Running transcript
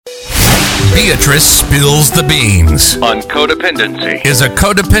Beatrice Spills the Beans on codependency is a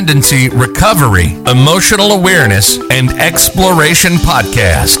codependency recovery, emotional awareness, and exploration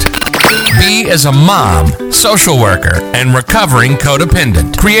podcast. B is a mom, social worker, and recovering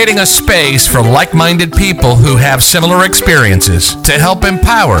codependent, creating a space for like-minded people who have similar experiences to help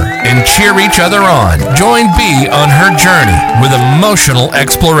empower and cheer each other on. Join B on her journey with emotional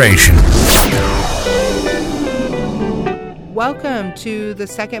exploration. Welcome to the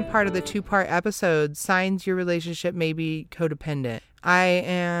second part of the two-part episode, Signs Your Relationship May Be Codependent. I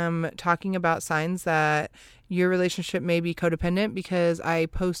am talking about signs that your relationship may be codependent because I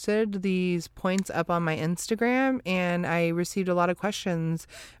posted these points up on my Instagram and I received a lot of questions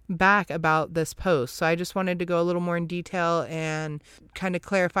back about this post. So I just wanted to go a little more in detail and kind of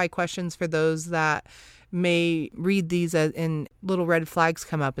clarify questions for those that may read these as in little red flags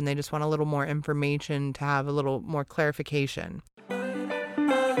come up and they just want a little more information to have a little more clarification.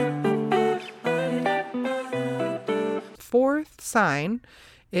 Fourth sign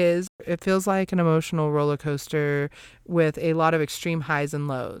is it feels like an emotional roller coaster with a lot of extreme highs and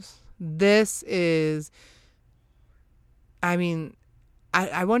lows. This is, I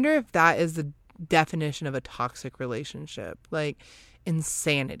wonder if that is the definition of a toxic relationship, like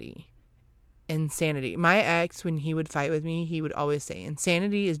insanity. My ex, when he would fight with me, he would always say,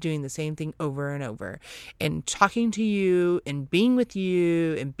 insanity is doing the same thing over and over. And talking to you and being with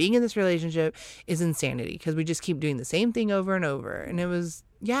you and being in this relationship is insanity because we just keep doing the same thing over and over. And it was,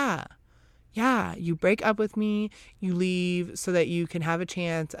 yeah, you break up with me, you leave so that you can have a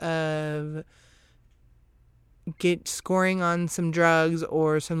chance of scoring on some drugs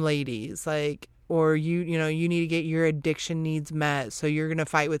or some ladies, or you need to get your addiction needs met. So you're going to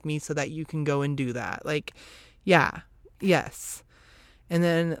fight with me so that you can go and do that. Yes. And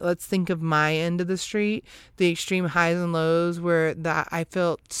then let's think of my end of the street, the extreme highs and lows where that I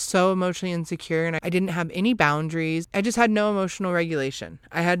felt so emotionally insecure and I didn't have any boundaries. I just had no emotional regulation.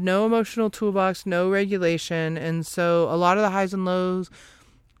 I had no emotional toolbox, no regulation. And so a lot of the highs and lows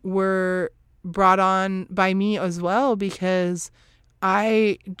were brought on by me as well because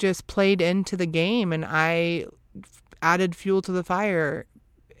I just played into the game and I added fuel to the fire,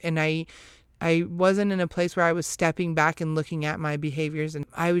 and I wasn't in a place where I was stepping back and looking at my behaviors, and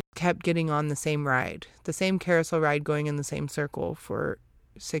I kept getting on the same ride, the same carousel ride, going in the same circle for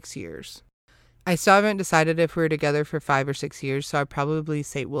 6 years. I still haven't decided if we're together for 5 or 6 years, so I probably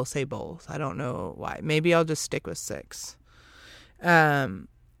will say both. I don't know why. Maybe I'll just stick with 6.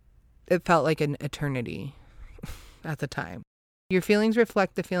 It felt like an eternity at the time. Your feelings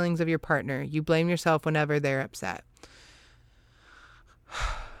reflect the feelings of your partner. You blame yourself whenever they're upset.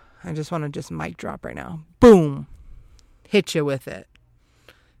 I just want to mic drop right now. Boom. Hit you with it.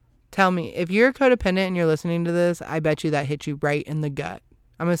 Tell me, if you're codependent and you're listening to this, I bet you that hit you right in the gut.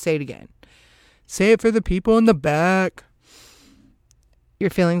 I'm going to say it again. Say it for the people in the back. Your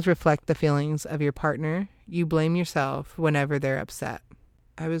feelings reflect the feelings of your partner. You blame yourself whenever they're upset.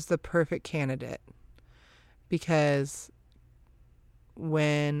 I was the perfect candidate because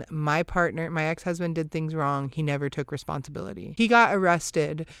when my ex-husband did things wrong, he never took responsibility. He got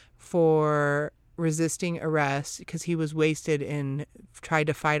arrested for resisting arrest because he was wasted and tried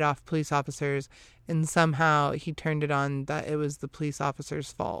to fight off police officers, and somehow he turned it on that it was the police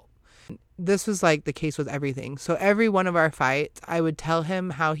officer's fault. This was like the case with everything. So every one of our fights, I would tell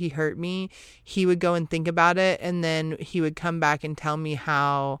him how he hurt me. He would go and think about it, and then he would come back and tell me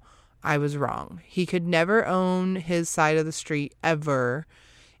how I was wrong. He could never own his side of the street ever.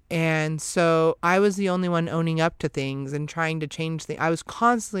 And so I was the only one owning up to things and trying to change things. I was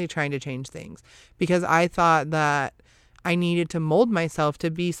constantly trying to change things because I thought that I needed to mold myself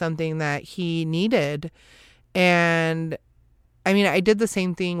to be something that he needed. And I did the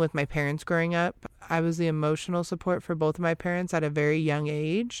same thing with my parents growing up. I was the emotional support for both of my parents at a very young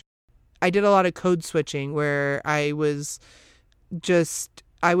age. I did a lot of code switching where I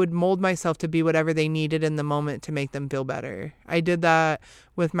would mold myself to be whatever they needed in the moment to make them feel better. I did that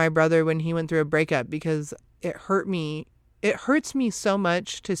with my brother when he went through a breakup because it hurt me. It hurts me so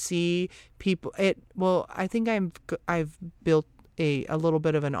much to see people. I think I've built a little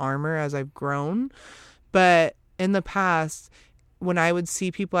bit of an armor as I've grown. But in the past, when I would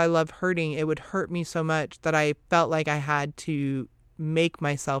see people I love hurting, it would hurt me so much that I felt like I had to make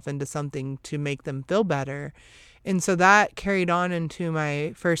myself into something to make them feel better. And so that carried on into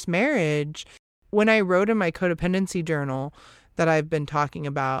my first marriage. When I wrote in my codependency journal that I've been talking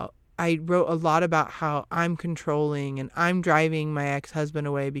about, I wrote a lot about how I'm controlling and I'm driving my ex-husband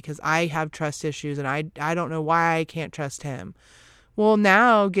away because I have trust issues and I don't know why I can't trust him. Well,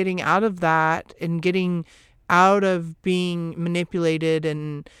 now getting out of that and getting out of being manipulated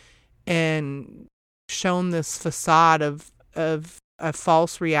and and shown this facade of a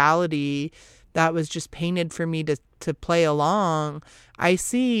false reality that was just painted for me to play along, I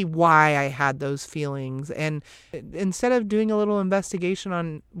see why I had those feelings. And instead of doing a little investigation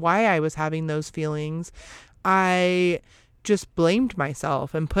on why I was having those feelings, I just blamed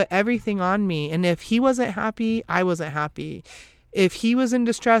myself and put everything on me. And if he wasn't happy, I wasn't happy. If he was in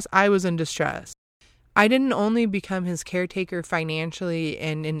distress, I was in distress. I didn't only become his caretaker financially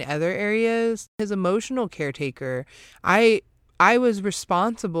and in other areas, his emotional caretaker. I was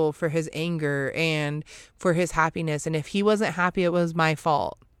responsible for his anger and for his happiness. And if he wasn't happy, it was my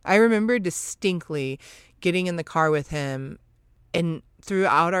fault. I remember distinctly getting in the car with him, and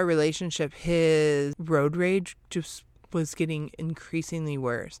throughout our relationship, his road rage just was getting increasingly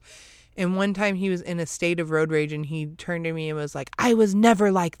worse. And one time he was in a state of road rage, and he turned to me and was like, I was never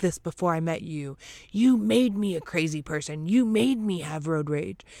like this before I met you. You made me a crazy person. You made me have road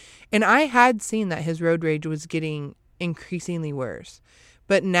rage. And I had seen that his road rage was getting increasingly worse.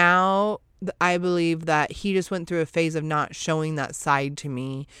 But now I believe that he just went through a phase of not showing that side to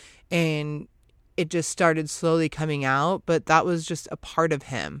me, and it just started slowly coming out. But that was just a part of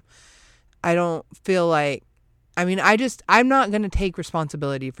him. I don't feel like, I'm not going to take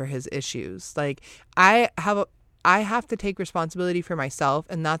responsibility for his issues. Like, I have to take responsibility for myself,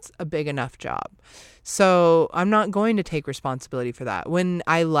 and that's a big enough job. So I'm not going to take responsibility for that. When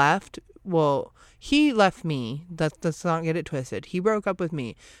I left, well, he left me. Let's not get it twisted. He broke up with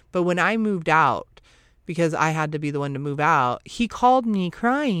me. But when I moved out, because I had to be the one to move out, he called me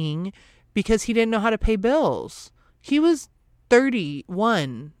crying because he didn't know how to pay bills. He was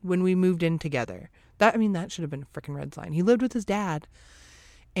 31 when we moved in together. That should have been a freaking red sign. He lived with his dad,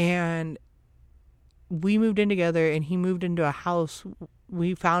 and we moved in together, and he moved into a house.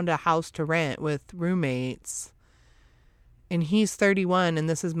 We found a house to rent with roommates, and he's 31, and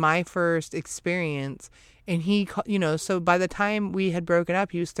this is my first experience. And he, so by the time we had broken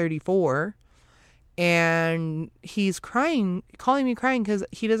up, he was 34, and he's calling me crying because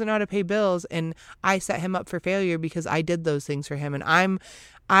he doesn't know how to pay bills. And I set him up for failure because I did those things for him. And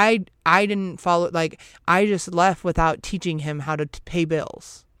I didn't follow, like, I just left without teaching him how to pay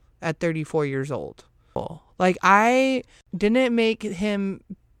bills at 34 years old. Like, I didn't make him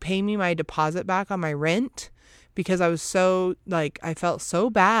pay me my deposit back on my rent because I was so, like, I felt so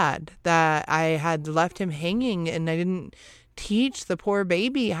bad that I had left him hanging, and I didn't teach the poor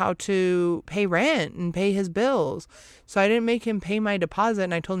baby how to pay rent and pay his bills. So I didn't make him pay my deposit,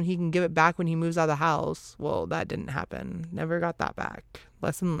 and I told him he can give it back when he moves out of the house. Well, that didn't happen. Never got that back.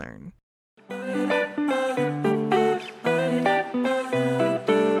 Lesson learned.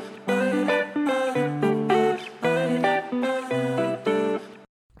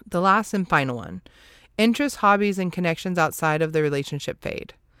 The last and final one. Interests, hobbies, and connections outside of the relationship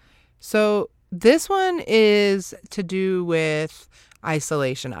fade. So this one is to do with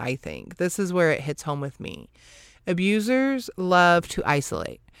isolation, I think. This is where it hits home with me. Abusers love to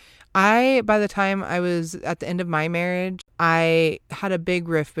isolate. By the time I was at the end of my marriage, I had a big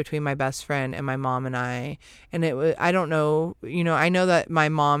rift between my best friend and my mom and I. And it was, I don't know, I know that my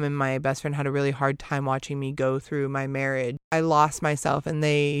mom and my best friend had a really hard time watching me go through my marriage. I lost myself, and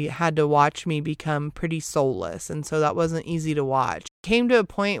they had to watch me become pretty soulless. And so that wasn't easy to watch. It came to a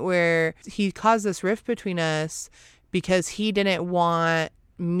point where he caused this rift between us because he didn't want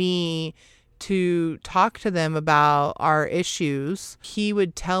me to talk to them about our issues. He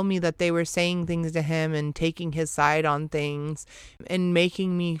would tell me that they were saying things to him and taking his side on things and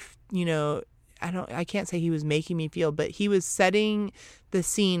making me, I can't say he was making me feel, but he was setting the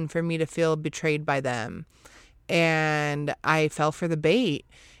scene for me to feel betrayed by them. And I fell for the bait.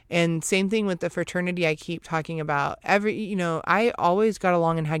 And same thing with the fraternity I keep talking about. I always got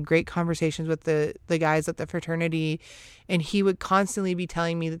along and had great conversations with the guys at the fraternity, and he would constantly be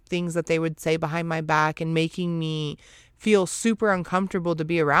telling me the things that they would say behind my back and making me feel super uncomfortable to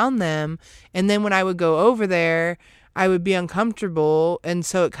be around them. And then when I would go over there, I would be uncomfortable, and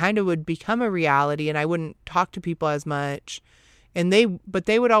so it kind of would become a reality, and I wouldn't talk to people as much. But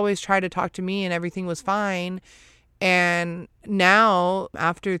they would always try to talk to me, and everything was fine. And now,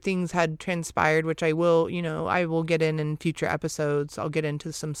 after things had transpired, which I will get in future episodes, I'll get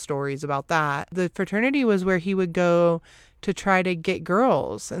into some stories about that. The fraternity was where he would go to try to get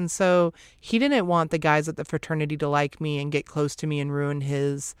girls. And so he didn't want the guys at the fraternity to like me and get close to me and ruin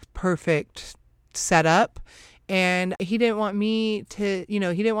his perfect setup. And he didn't want me to, he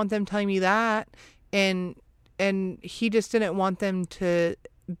didn't want them telling me that. And he just didn't want them to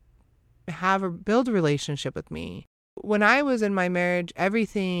build a relationship with me. When I was in my marriage,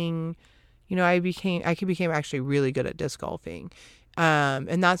 everything, I became actually really good at disc golfing.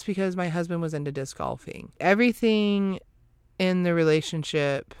 And that's because my husband was into disc golfing. Everything in the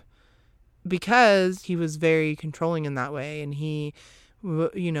relationship, because he was very controlling in that way, and he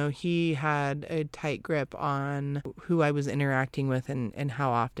had a tight grip on who I was interacting with and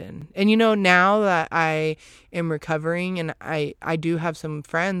how often. And, now that I am recovering, and I do have some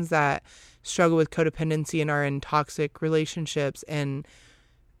friends that struggle with codependency and are in toxic relationships, and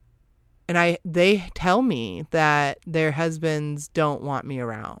they tell me that their husbands don't want me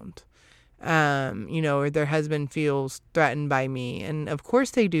around, or their husband feels threatened by me. And of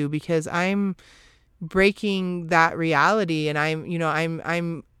course they do, because I'm breaking that reality, and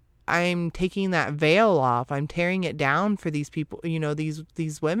I'm taking that veil off. I'm tearing it down for these people,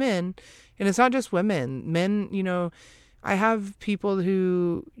 these women. And it's not just women, men. I have people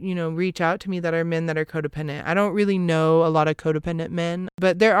who, reach out to me that are men that are codependent. I don't really know a lot of codependent men,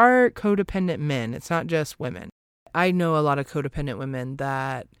 but there are codependent men. It's not just women. I know a lot of codependent women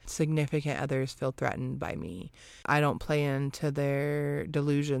that significant others feel threatened by me. I don't play into their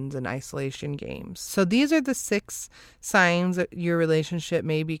delusions and isolation games. So these are the 6 signs that your relationship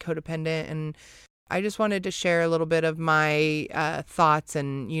may be codependent. And I just wanted to share a little bit of my thoughts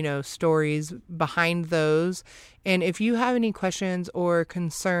and, stories behind those. And if you have any questions or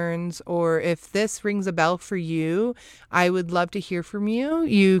concerns, or if this rings a bell for you, I would love to hear from you.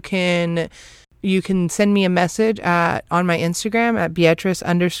 You can send me a message on my Instagram at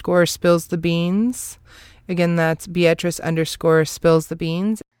Beatrice_spillsthebeans. Again, that's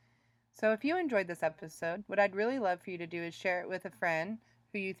Beatrice_spillsthebeans. So if you enjoyed this episode, what I'd really love for you to do is share it with a friend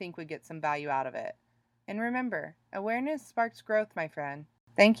who you think would get some value out of it. And remember, awareness sparks growth, my friend.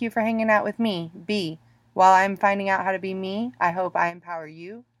 Thank you for hanging out with me, B. While I'm finding out how to be me, I hope I empower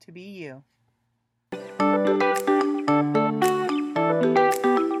you to be you.